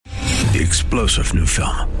the explosive new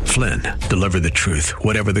film, Flynn, Deliver the Truth,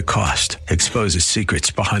 Whatever the Cost, exposes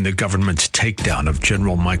secrets behind the government's takedown of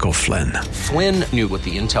General Michael Flynn. Flynn knew what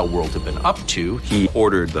the intel world had been up to. He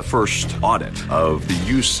ordered the first audit of the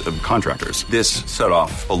use of contractors. This set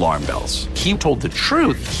off alarm bells. He told the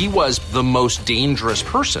truth. He was the most dangerous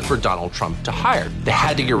person for Donald Trump to hire. They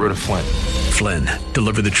had to get rid of Flynn. Flynn,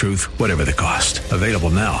 Deliver the Truth, Whatever the Cost. Available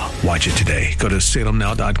now. Watch it today. Go to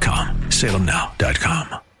salemnow.com.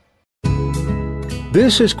 salemnow.com.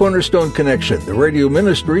 This is Cornerstone Connection, the radio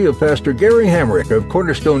ministry of Pastor Gary Hamrick of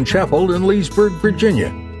Cornerstone Chapel in Leesburg,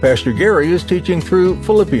 Virginia. Pastor Gary is teaching through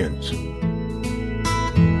Philippians. Real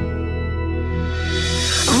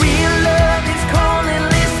love is calling,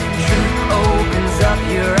 listen, truth opens up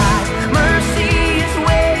your eyes. Mercy is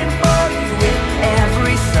waiting for you with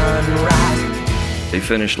every sunrise. He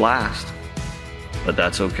finished last, but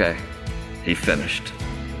that's okay. He finished.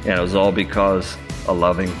 And it was all because a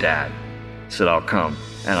loving dad said, I'll come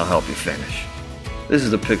and I'll help you finish. This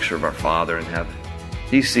is a picture of our Father in heaven.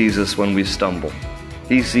 He sees us when we stumble.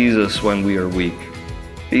 He sees us when we are weak.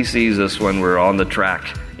 He sees us when we're on the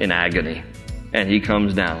track in agony. And He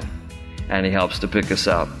comes down and He helps to pick us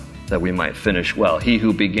up that we might finish well. He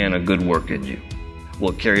who began a good work in you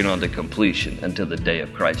will carry it on to completion until the day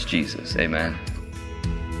of Christ Jesus. Amen.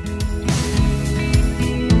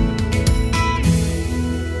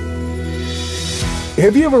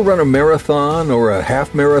 Have you ever run a marathon or a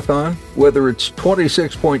half marathon? Whether it's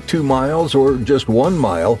 26.2 miles or just 1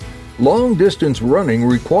 mile, long-distance running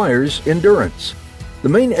requires endurance. The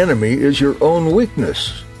main enemy is your own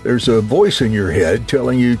weakness. There's a voice in your head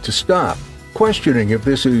telling you to stop, questioning if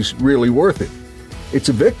this is really worth it. It's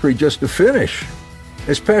a victory just to finish.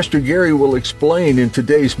 As Pastor Gary will explain in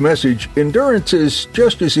today's message, endurance is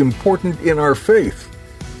just as important in our faith.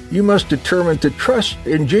 You must determine to trust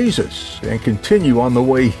in Jesus and continue on the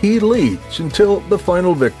way He leads until the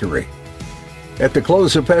final victory. At the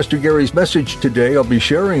close of Pastor Gary's message today, I'll be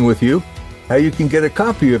sharing with you how you can get a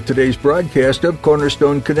copy of today's broadcast of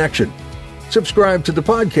Cornerstone Connection. Subscribe to the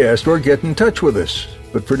podcast or get in touch with us.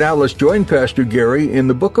 But for now, let's join Pastor Gary in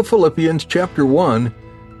the book of Philippians chapter 1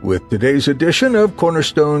 with today's edition of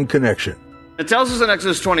Cornerstone Connection. It tells us in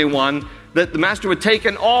Exodus 21 that the master would take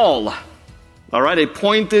an awl, a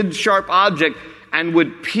pointed, sharp object, and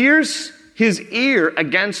would pierce his ear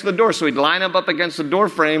against the door. So he'd line up against the door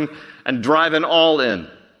frame and drive an awl in.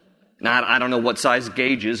 Now, I don't know what size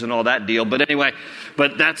gauges and all that deal, but anyway,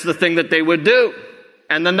 but that's the thing that they would do.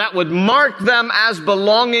 And then that would mark them as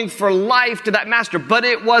belonging for life to that master. But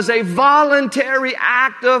it was a voluntary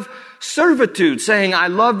act of servitude, saying, I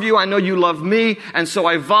love you, I know you love me, and so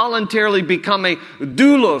I voluntarily become a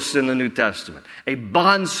doulos in the New Testament, a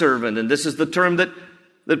bondservant. And this is the term that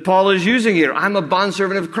Paul is using here. I'm a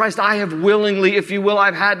bondservant of Christ. I have willingly, if you will,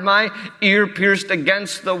 I've had my ear pierced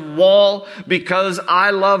against the wall because I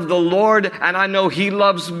love the Lord and I know He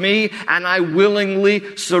loves me, and I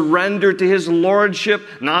willingly surrender to His lordship,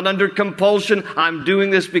 not under compulsion. I'm doing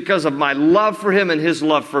this because of my love for Him and His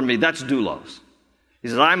love for me. That's doulos. He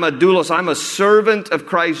says, I'm a doulos, I'm a servant of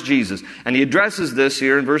Christ Jesus. And he addresses this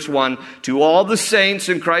here in verse 1, to all the saints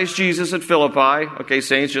in Christ Jesus at Philippi. Okay,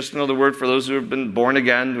 saints, just another word for those who have been born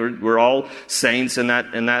again. We're all saints in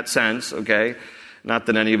that sense, okay? Not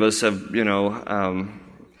that any of us have,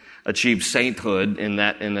 achieved sainthood in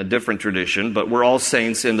a different tradition, but we're all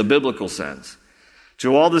saints in the biblical sense.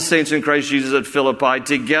 To all the saints in Christ Jesus at Philippi,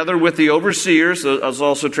 together with the overseers, as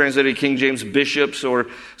also translated King James bishops, or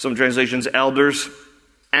some translations elders,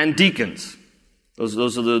 and deacons.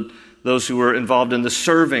 Those are those who were involved in the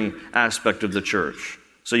serving aspect of the church.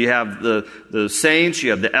 So you have the saints,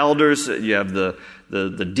 you have the elders, you have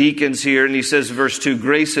the deacons here. And he says, verse 2,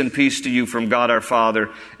 grace and peace to you from God our Father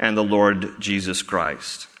and the Lord Jesus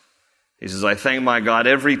Christ. He says, I thank my God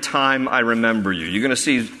every time I remember you. You're going to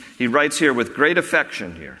see, he writes here with great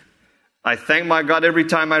affection here. I thank my God every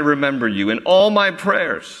time I remember you in all my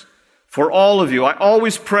prayers. For all of you, I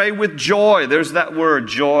always pray with joy. There's that word,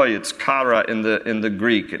 joy. It's kara in the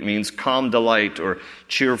Greek. It means calm delight or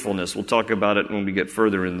cheerfulness. We'll talk about it when we get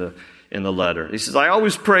further in the letter. He says, I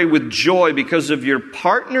always pray with joy because of your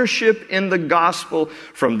partnership in the gospel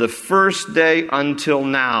from the first day until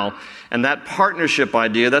now. And that partnership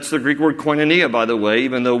idea, that's the Greek word koinonia, by the way,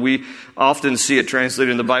 even though we often see it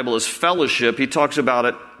translated in the Bible as fellowship. He talks about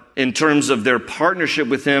it in terms of their partnership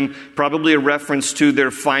with Him, probably a reference to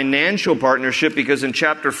their financial partnership, because in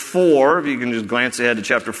chapter 4, if you can just glance ahead to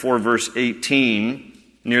chapter 4, verse 18,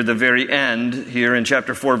 near the very end here in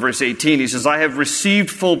chapter 4, verse 18, he says, I have received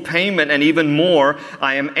full payment, and even more,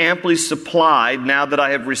 I am amply supplied now that I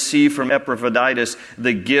have received from Epaphroditus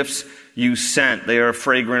the gifts you sent. They are a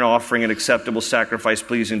fragrant offering, an acceptable sacrifice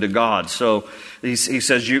pleasing to God. So he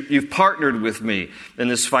says, you've partnered with me in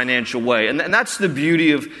this financial way. And that's the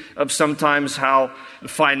beauty of sometimes how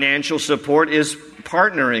financial support is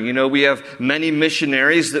partnering. You know, we have many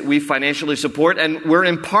missionaries that we financially support, and we're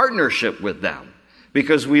in partnership with them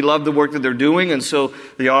because we love the work that they're doing, and so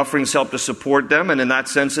the offerings help to support them, and in that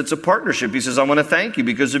sense, it's a partnership. He says, I want to thank you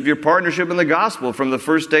because of your partnership in the gospel from the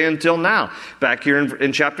first day until now. Back here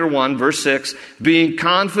in chapter 1, verse 6, being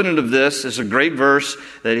confident of this is a great verse,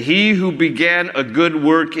 that he who began a good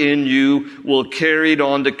work in you will carry it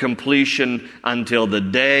on to completion until the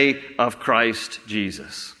day of Christ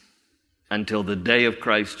Jesus. Until the day of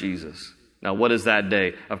Christ Jesus. Now, what is that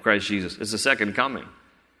day of Christ Jesus? It's the second coming.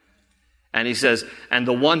 And he says, and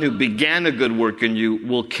the one who began a good work in you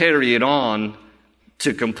will carry it on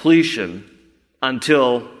to completion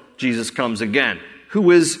until Jesus comes again. Who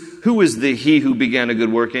is the he who began a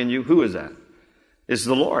good work in you? Who is that? It's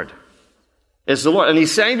the Lord. It's the Lord. And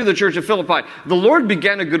he's saying to the church of Philippi, the Lord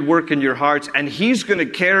began a good work in your hearts, and he's going to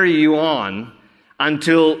carry you on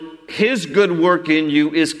until his good work in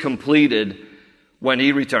you is completed when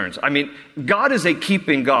he returns. I mean, God is a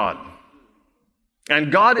keeping God.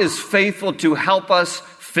 And God is faithful to help us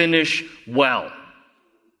finish well.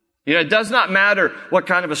 You know, it does not matter what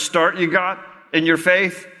kind of a start you got in your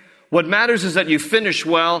faith. What matters is that you finish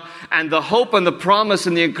well, and the hope and the promise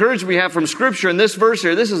and the encouragement we have from Scripture in this verse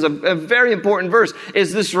here, this is a very important verse,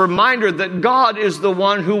 is this reminder that God is the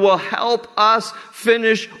one who will help us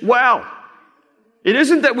finish well. It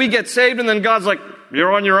isn't that we get saved and then God's like,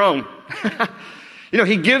 you're on your own. You know,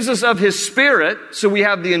 he gives us of his Spirit, so we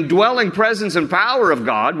have the indwelling presence and power of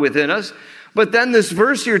God within us. But then this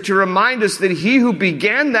verse here to remind us that he who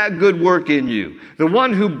began that good work in you, the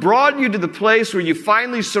one who brought you to the place where you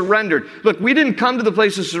finally surrendered. Look, we didn't come to the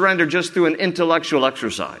place of surrender just through an intellectual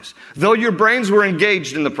exercise, though your brains were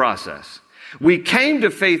engaged in the process. We came to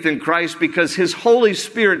faith in Christ because his Holy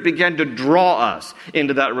Spirit began to draw us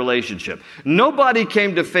into that relationship. Nobody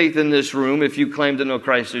came to faith in this room if you claim to know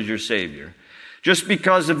Christ as your Savior just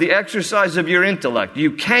because of the exercise of your intellect.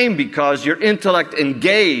 You came because your intellect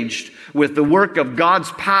engaged with the work of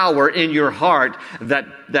God's power in your heart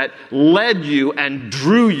that led you and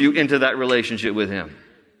drew you into that relationship with him.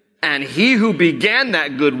 And he who began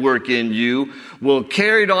that good work in you will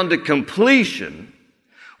carry it on to completion,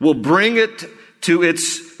 will bring it to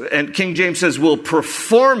its, and King James says, will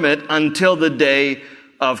perform it until the day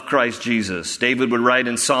of Christ Jesus. David would write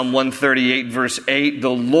in Psalm 138 verse 8, the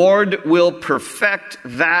Lord will perfect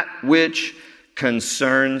that which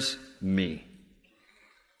concerns me.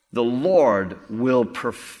 The Lord will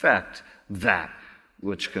perfect that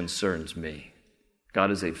which concerns me.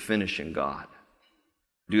 God is a finishing God.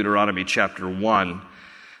 Deuteronomy chapter 1,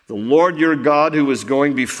 the Lord your God who is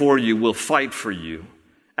going before you will fight for you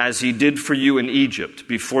as he did for you in Egypt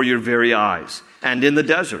before your very eyes and in the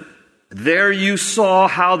desert. There you saw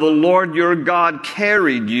how the Lord your God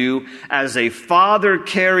carried you as a father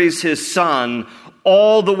carries his son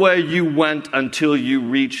all the way you went until you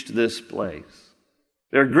reached this place.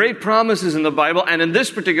 There are great promises in the Bible, and in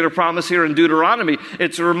this particular promise here in Deuteronomy,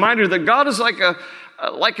 it's a reminder that God is like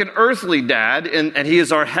an earthly dad, and he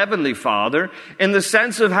is our heavenly father, in the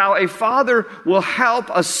sense of how a father will help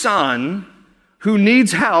a son who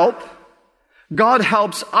needs help. God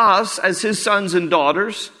helps us as his sons and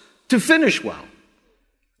daughters to finish well.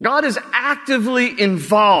 God is actively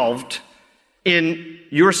involved in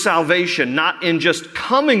your salvation, not in just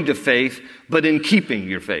coming to faith, but in keeping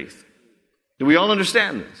your faith. Do we all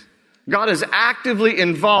understand this? God is actively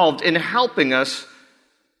involved in helping us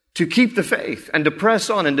to keep the faith and to press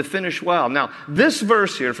on and to finish well. Now, this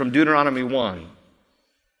verse here from Deuteronomy 1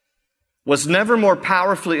 was never more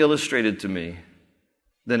powerfully illustrated to me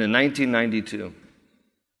than in 1992.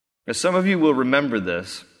 Now, some of you will remember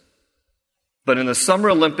this, but in the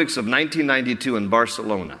Summer Olympics of 1992 in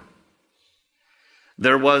Barcelona,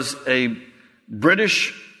 there was a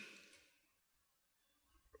British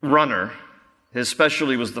runner, his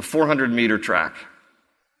specialty was the 400-meter track,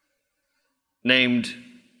 named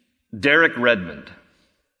Derek Redmond,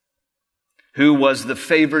 who was the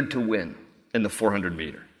favored to win in the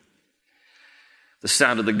 400-meter. The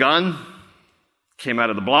sound of the gun came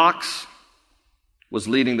out of the blocks, was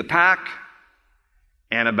leading the pack,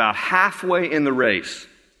 and about halfway in the race,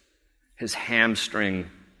 his hamstring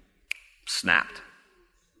snapped.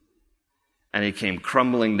 And he came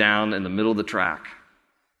crumbling down in the middle of the track.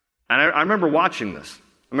 And I remember watching this.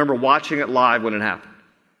 I remember watching it live when it happened.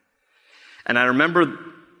 And I remember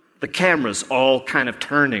the cameras all kind of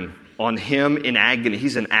turning on him in agony.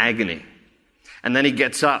 He's in agony. And then he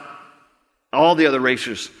gets up. All the other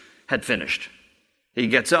racers had finished. He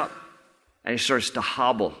gets up and he starts to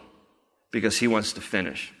hobble because he wants to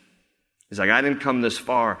finish. He's like, I didn't come this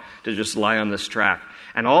far to just lie on this track.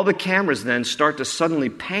 And all the cameras then start to suddenly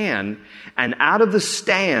pan, and out of the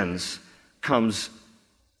stands comes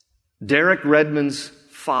Derek Redmond's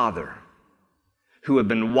father, who had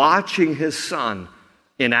been watching his son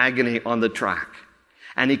in agony on the track.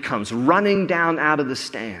 And he comes running down out of the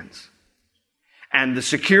stands. And the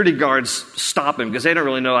security guards stop him because they don't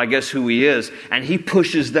really know, I guess, who he is. And he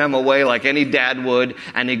pushes them away like any dad would.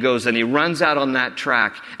 And he goes and he runs out on that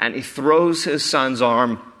track and he throws his son's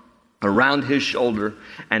arm around his shoulder.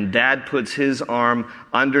 And dad puts his arm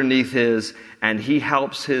underneath his and he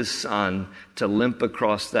helps his son to limp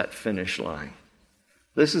across that finish line.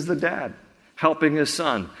 This is the dad helping his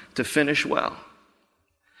son to finish well.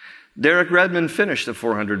 Derek Redmond finished the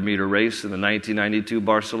 400-meter race in the 1992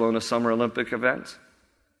 Barcelona Summer Olympic events.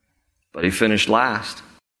 But he finished last.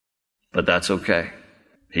 But that's okay.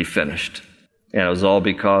 He finished. And it was all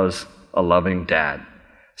because a loving dad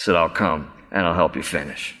said, I'll come and I'll help you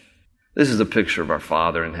finish. This is a picture of our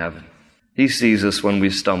Father in heaven. He sees us when we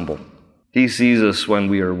stumble. He sees us when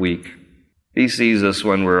we are weak. He sees us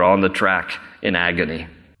when we're on the track in agony.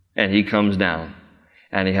 And he comes down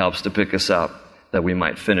and he helps to pick us up, that we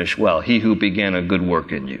might finish well. He who began a good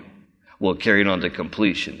work in you will carry it on to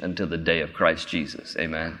completion until the day of Christ Jesus.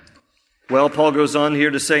 Amen. Well, Paul goes on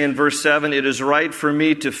here to say in verse 7, it is right for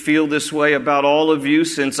me to feel this way about all of you,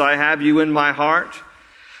 since I have you in my heart.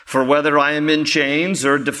 For whether I am in chains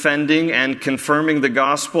or defending and confirming the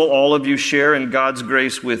gospel, all of you share in God's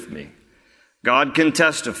grace with me. God can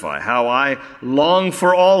testify how I long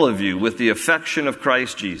for all of you with the affection of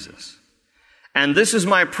Christ Jesus. And this is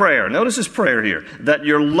my prayer. Notice his prayer here. That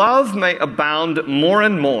your love may abound more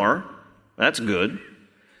and more. That's good.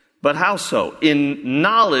 But how so? In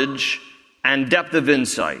knowledge and depth of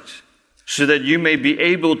insight, so that you may be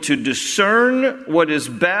able to discern what is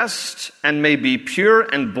best and may be pure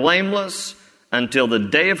and blameless until the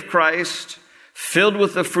day of Christ, filled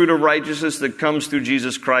with the fruit of righteousness that comes through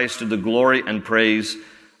Jesus Christ to the glory and praise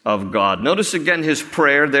of God. Notice again his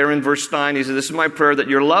prayer there in verse 9. He said, this is my prayer, that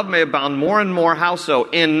your love may abound more and more. How so?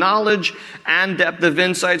 In knowledge and depth of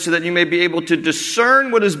insight, so that you may be able to discern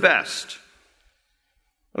what is best.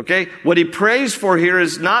 Okay? What he prays for here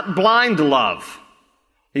is not blind love.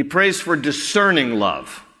 He prays for discerning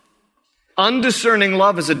love. Undiscerning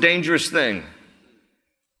love is a dangerous thing.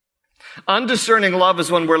 Undiscerning love is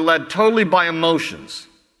when we're led totally by emotions.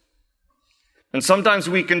 And sometimes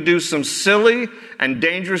we can do some silly and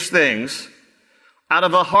dangerous things out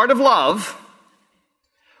of a heart of love,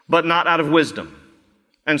 but not out of wisdom.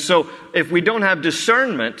 And so if we don't have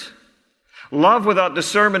discernment, love without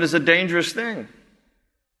discernment is a dangerous thing.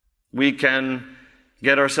 We can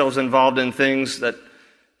get ourselves involved in things that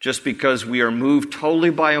just because we are moved totally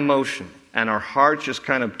by emotion, and our hearts just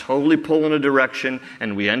kind of totally pull in a direction,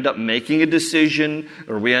 and we end up making a decision,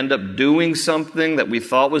 or we end up doing something that we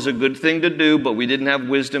thought was a good thing to do, but we didn't have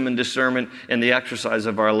wisdom and discernment in the exercise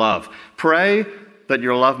of our love. Pray that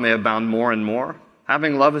your love may abound more and more.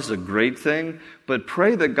 Having love is a great thing, but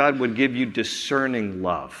pray that God would give you discerning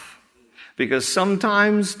love. Because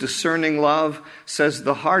sometimes discerning love says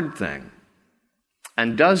the hard thing,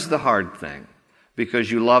 and does the hard thing, because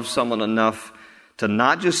you love someone enough to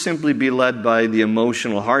not just simply be led by the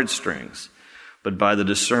emotional heartstrings, but by the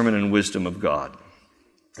discernment and wisdom of God.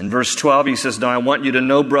 In verse 12, he says, now I want you to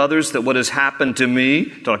know, brothers, that what has happened to me,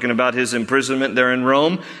 talking about his imprisonment there in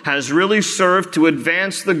Rome, has really served to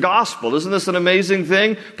advance the gospel. Isn't this an amazing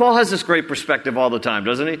thing? Paul has this great perspective all the time,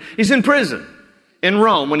 doesn't he? He's in prison in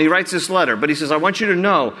Rome when he writes this letter, but he says, I want you to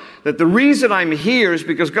know that the reason I'm here is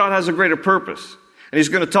because God has a greater purpose. And he's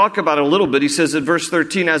going to talk about it a little bit. He says in verse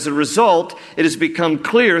 13, as a result, it has become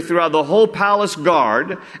clear throughout the whole palace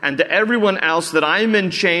guard and to everyone else that I am in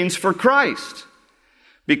chains for Christ.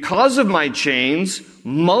 Because of my chains,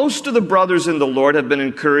 most of the brothers in the Lord have been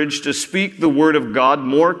encouraged to speak the word of God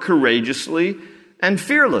more courageously and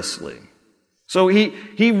fearlessly. So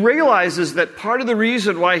he realizes that part of the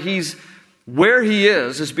reason why he's where he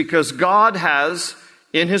is because God has,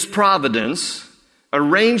 in his providence,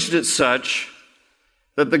 arranged it such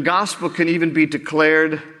that the gospel can even be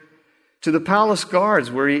declared to the palace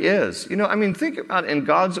guards where he is. Think about in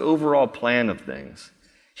God's overall plan of things.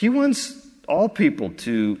 He wants all people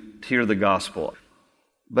to hear the gospel.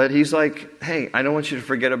 But he's like, hey, I don't want you to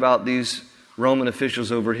forget about these Roman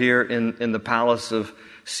officials over here in the palace of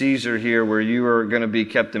Caesar here where you are going to be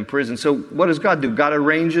kept in prison. So what does God do? God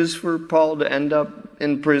arranges for Paul to end up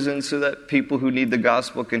in prison so that people who need the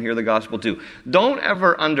gospel can hear the gospel too. Don't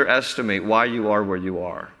ever underestimate why you are where you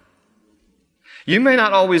are. You may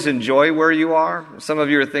not always enjoy where you are. Some of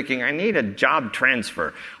you are thinking, I need a job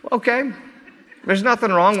transfer. Well, okay, there's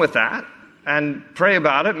nothing wrong with that. And pray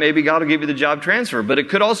about it. Maybe God will give you the job transfer. But it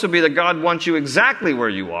could also be that God wants you exactly where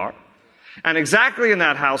you are, and exactly in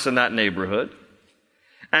that house in that neighborhood,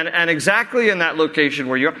 and exactly in that location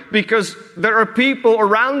where you are, because there are people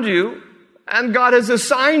around you, and God has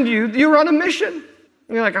assigned you. You're on a mission.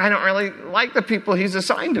 And you're like, I don't really like the people He's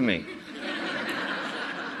assigned to me.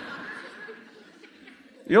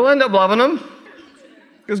 You'll end up loving them,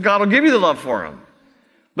 because God will give you the love for them.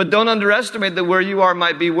 But don't underestimate that where you are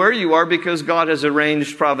might be where you are because God has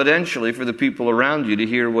arranged providentially for the people around you to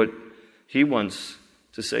hear what He wants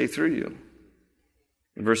to say through you.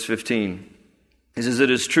 In verse 15, he says, it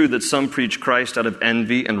is true that some preach Christ out of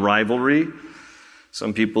envy and rivalry.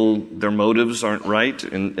 Some people, their motives aren't right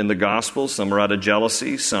in the gospel. Some are out of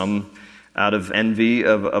jealousy. Some out of envy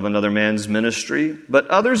of another man's ministry, but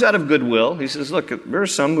others out of goodwill. He says, look, there are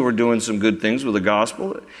some who are doing some good things with the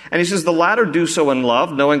gospel. And he says, the latter do so in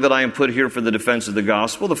love, knowing that I am put here for the defense of the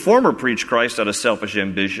gospel. The former preach Christ out of selfish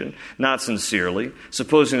ambition, not sincerely,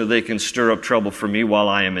 supposing that they can stir up trouble for me while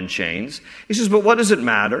I am in chains. He says, but what does it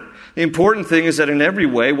matter? The important thing is that in every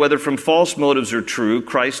way, whether from false motives or true,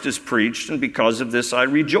 Christ is preached, and because of this I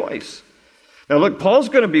rejoice. Now look, Paul's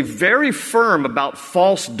going to be very firm about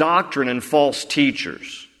false doctrine and false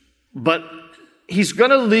teachers. But he's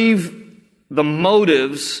going to leave the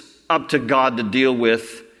motives up to God to deal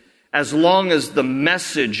with as long as the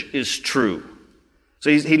message is true. So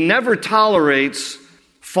he never tolerates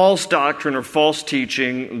false doctrine or false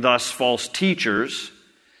teaching, thus false teachers.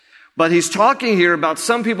 But he's talking here about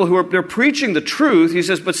some people they're preaching the truth. He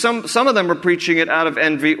says, but some of them are preaching it out of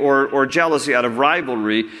envy or jealousy, out of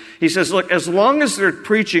rivalry. He says, look, as long as they're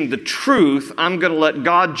preaching the truth, I'm going to let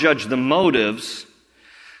God judge the motives.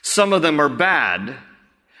 Some of them are bad.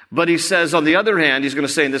 But he says, on the other hand, he's going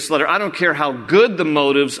to say in this letter, I don't care how good the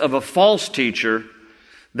motives of a false teacher,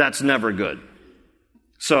 that's never good.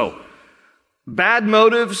 So, bad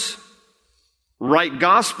motives, right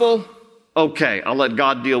gospel, okay, I'll let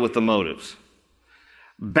God deal with the motives.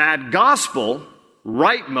 Bad gospel,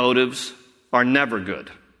 right motives are never good.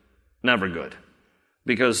 Never good.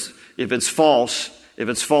 Because if it's false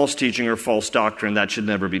teaching or false doctrine, that should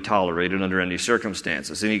never be tolerated under any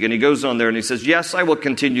circumstances. And he goes on there and he says, yes, I will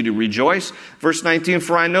continue to rejoice. Verse 19,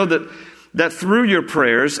 for I know that through your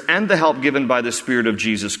prayers and the help given by the Spirit of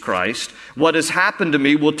Jesus Christ, what has happened to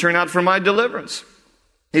me will turn out for my deliverance.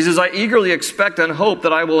 He says, I eagerly expect and hope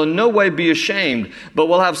that I will in no way be ashamed, but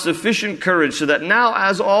will have sufficient courage so that now,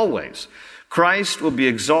 as always, Christ will be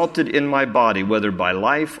exalted in my body, whether by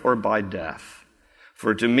life or by death.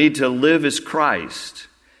 For to me to live is Christ,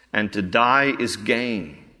 and to die is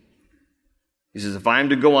gain. He says, if I am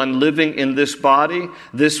to go on living in this body,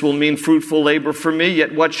 this will mean fruitful labor for me,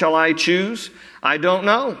 yet what shall I choose? I don't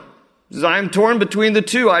know. I am torn between the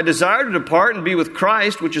two. I desire to depart and be with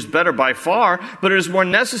Christ, which is better by far, but it is more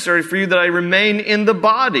necessary for you that I remain in the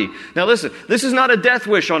body. Now listen, this is not a death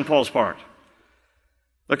wish on Paul's part.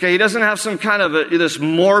 Okay, he doesn't have some kind of this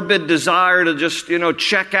morbid desire to just,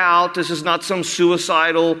 check out. This is not some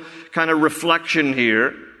suicidal kind of reflection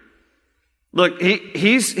here. Look,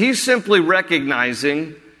 he's simply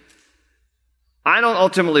recognizing, I don't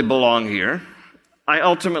ultimately belong here. I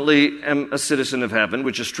ultimately am a citizen of heaven,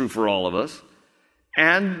 which is true for all of us.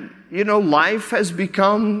 And, life has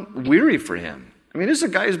become weary for him. I mean, this is a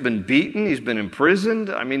guy who's been beaten. He's been imprisoned.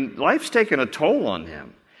 I mean, life's taken a toll on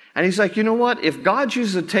him. And he's like, you know what? If God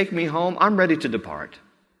chooses to take me home, I'm ready to depart.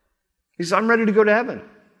 He says, I'm ready to go to heaven.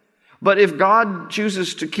 But if God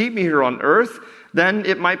chooses to keep me here on earth, then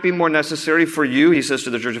it might be more necessary for you, he says to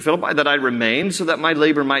the church of Philippi, that I remain so that my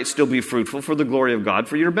labor might still be fruitful for the glory of God,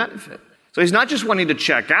 for your benefit. So he's not just wanting to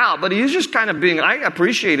check out, but he's just kind of I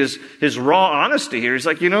appreciate his raw honesty here. He's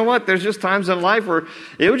like, you know what? There's just times in life where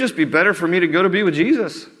it would just be better for me to go to be with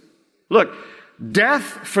Jesus. Look, death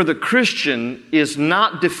for the Christian is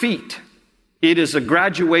not defeat. It is a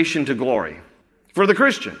graduation to glory. For the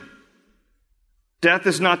Christian, death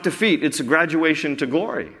is not defeat. It's a graduation to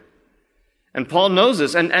glory. And Paul knows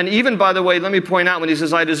this. And even, by the way, let me point out when he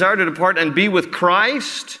says, I desire to depart and be with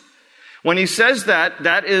Christ, when he says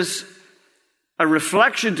that is a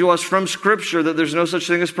reflection to us from Scripture that there's no such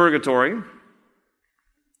thing as purgatory.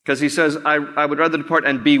 Because he says, I would rather depart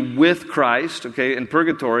and be with Christ. Okay, in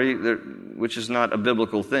purgatory, which is not a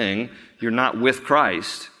biblical thing, you're not with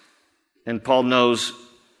Christ. And Paul knows,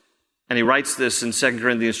 and he writes this in 2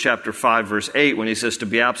 Corinthians chapter 5, verse 8, when he says to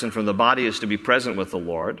be absent from the body is to be present with the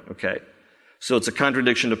Lord. Okay, so it's a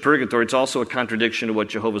contradiction to purgatory. It's also a contradiction to what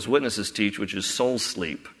Jehovah's Witnesses teach, which is soul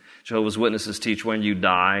sleep. Jehovah's Witnesses teach when you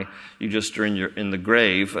die, you just are in the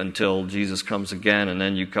grave until Jesus comes again, and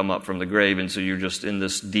then you come up from the grave, and so you're just in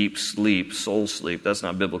this deep sleep, soul sleep. That's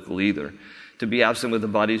not biblical either. To be absent with the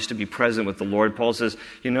body is to be present with the Lord. Paul says,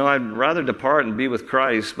 I'd rather depart and be with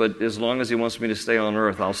Christ, but as long as he wants me to stay on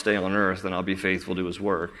earth, I'll stay on earth, and I'll be faithful to his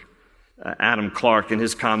work. Adam Clarke, in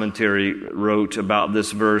his commentary, wrote about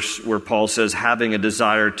this verse where Paul says, having a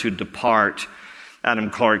desire to depart.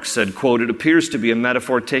 Adam Clarke said, quote, "It appears to be a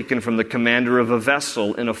metaphor taken from the commander of a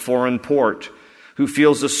vessel in a foreign port who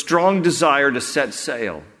feels a strong desire to set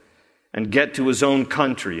sail and get to his own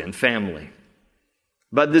country and family.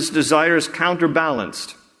 But this desire is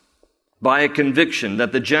counterbalanced by a conviction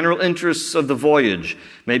that the general interests of the voyage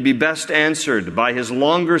may be best answered by his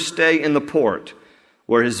longer stay in the port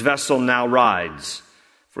where his vessel now rides.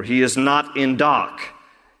 For he is not in dock,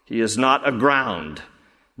 he is not aground,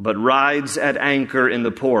 but rides at anchor in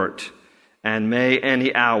the port, and may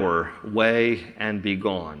any hour weigh and be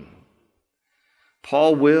gone."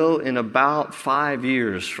 Paul will, in about 5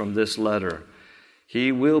 years from this letter,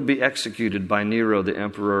 he will be executed by Nero, the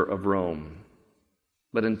emperor of Rome.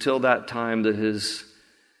 But until that time that his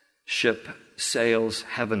ship sails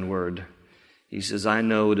heavenward, he says, I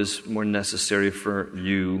know it is more necessary for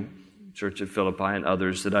you, Church at Philippi, and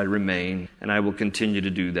others, that I remain, and I will continue to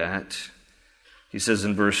do that. He says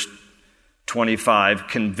in verse 25,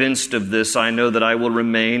 "Convinced of this, I know that I will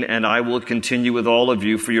remain and I will continue with all of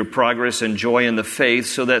you for your progress and joy in the faith,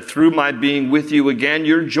 so that through my being with you again,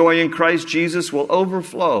 your joy in Christ Jesus will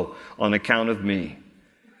overflow on account of me."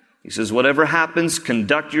 He says, "Whatever happens,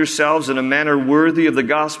 conduct yourselves in a manner worthy of the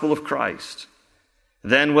gospel of Christ.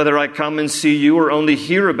 Then whether I come and see you or only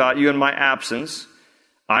hear about you in my absence,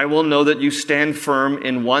 I will know that you stand firm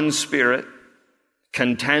in one spirit,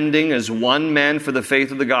 contending as one man for the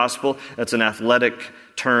faith of the gospel." That's an athletic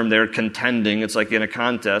term there, contending. It's like in a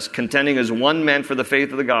contest. Contending as one man for the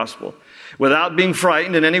faith of the gospel, without being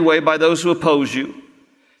frightened in any way by those who oppose you.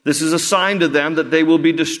 This is a sign to them that they will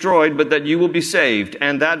be destroyed, but that you will be saved,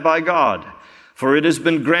 and that by God. For it has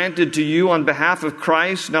been granted to you on behalf of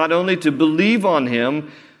Christ not only to believe on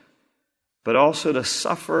him, but also to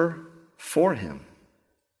suffer for him,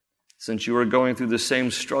 since you are going through the same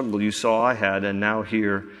struggle you saw I had and now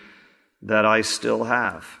hear that I still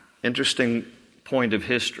have. Interesting point of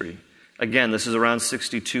history. Again, this is around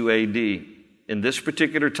 62 AD. In this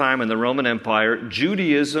particular time in the Roman Empire,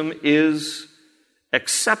 Judaism is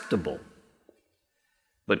acceptable,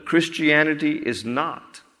 but Christianity is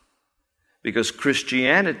not. Because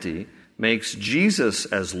Christianity makes Jesus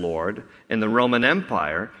as Lord. In the Roman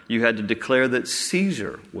Empire, you had to declare that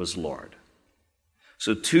Caesar was Lord.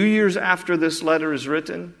 So 2 years after this letter is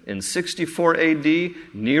written, in 64 AD,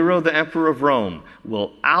 Nero, the emperor of Rome,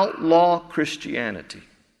 will outlaw Christianity.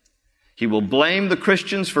 He will blame the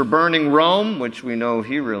Christians for burning Rome, which we know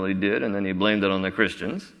he really did, and then he blamed it on the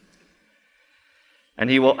Christians. And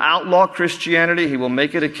he will outlaw Christianity. He will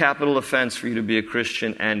make it a capital offense for you to be a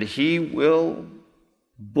Christian, and he will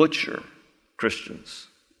butcher Christians.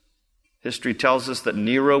 History tells us that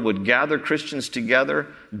Nero would gather Christians together,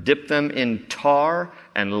 dip them in tar,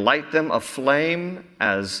 and light them aflame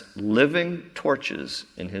as living torches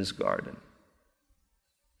in his garden.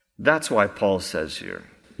 That's why Paul says here,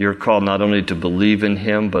 you're called not only to believe in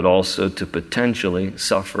him, but also to potentially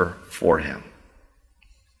suffer for him.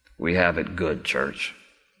 We have it good, church.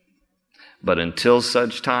 But until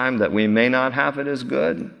such time that we may not have it as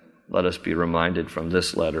good, let us be reminded from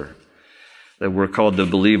this letter that we're called to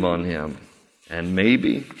believe on him, and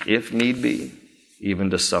maybe, if need be,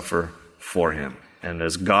 even to suffer for him. And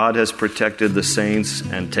as God has protected the saints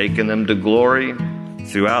and taken them to glory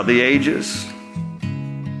throughout the ages,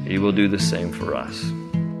 he will do the same for us.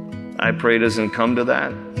 I pray it doesn't come to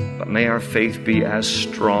that, but may our faith be as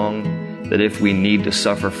strong that if we need to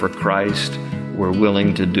suffer for Christ, we're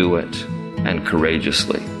willing to do it, and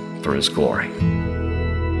courageously for his glory. Open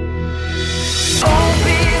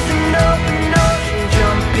ocean,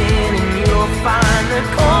 jump in and you'll find the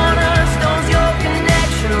cornerstone's your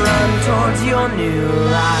connection. Run towards your new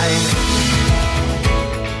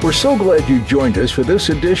life. We're so glad you joined us for this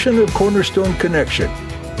edition of Cornerstone Connection,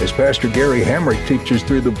 as Pastor Gary Hamrick teaches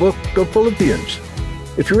through the book of Philippians.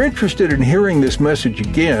 If you're interested in hearing this message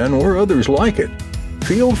again or others like it,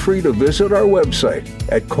 feel free to visit our website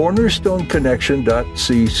at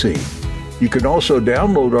cornerstoneconnection.cc. You can also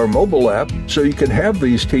download our mobile app so you can have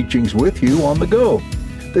these teachings with you on the go.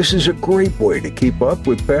 This is a great way to keep up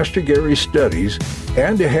with Pastor Gary's studies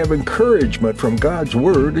and to have encouragement from God's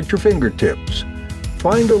Word at your fingertips.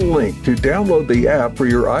 Find a link to download the app for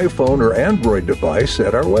your iPhone or Android device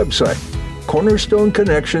at our website,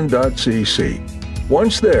 cornerstoneconnection.cc.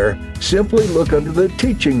 Once there, simply look under the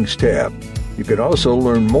Teachings tab. You can also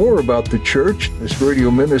learn more about the church this radio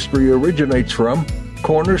ministry originates from,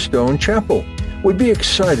 Cornerstone Chapel. We'd be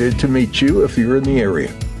excited to meet you if you're in the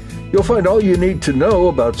area. You'll find all you need to know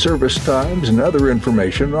about service times and other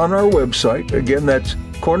information on our website. Again, that's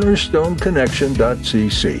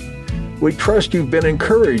cornerstoneconnection.cc. We trust you've been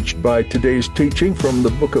encouraged by today's teaching from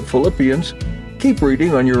the book of Philippians. Keep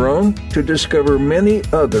reading on your own to discover many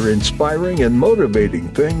other inspiring and motivating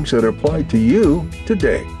things that apply to you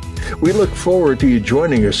today. We look forward to you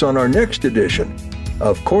joining us on our next edition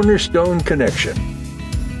of Cornerstone Connection.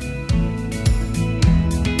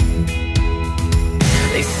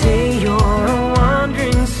 They say you're a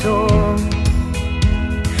wandering soul,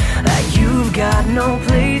 that you've got no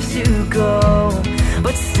place to go,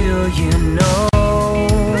 but still you know,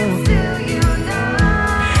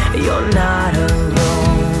 you're not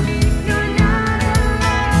alone.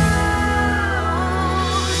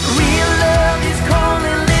 Real love is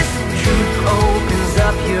calling, listen, truth opens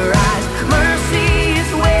up your eyes. Mercy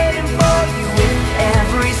is waiting for you with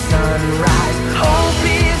every sunrise. Hope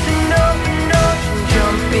is an open ocean,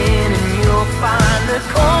 jump in and you'll find the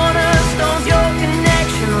cornerstones, your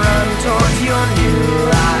connection, run towards your new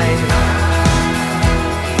life.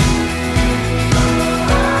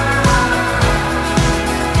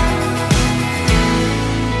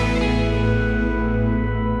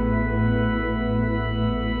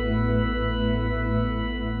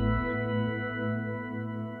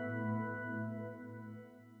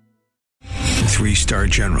 Three-star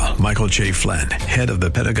General Michael J. Flynn, head of the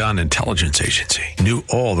Pentagon Intelligence Agency, knew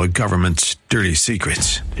all the government's dirty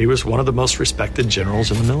secrets. He was one of the most respected generals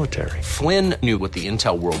in the military. Flynn knew what the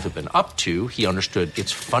intel world had been up to. He understood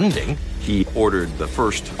its funding. He ordered the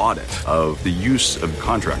first audit of the use of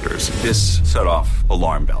contractors. This set off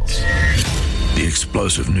alarm bells. The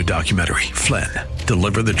explosive new documentary, Flynn,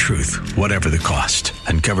 Deliver the Truth, Whatever the Cost,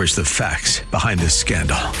 uncovers the facts behind this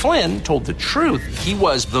scandal. Flynn told the truth. He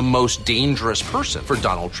was the most dangerous person for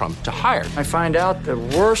Donald Trump to hire. I find out the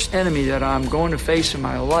worst enemy that I'm going to face in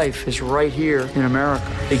my life is right here in America.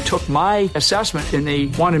 They took my assessment and they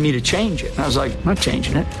wanted me to change it. And I was like, I'm not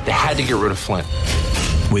changing it. They had to get rid of Flynn.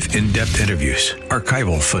 With in-depth interviews,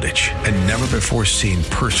 archival footage, and never-before-seen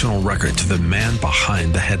personal records of the man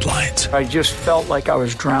behind the headlines. I just felt like I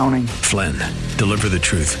was drowning. Flynn, Deliver the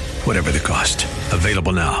Truth, Whatever the Cost.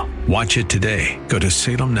 Available now. Watch it today. Go to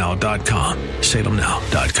salemnow.com.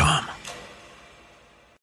 salemnow.com.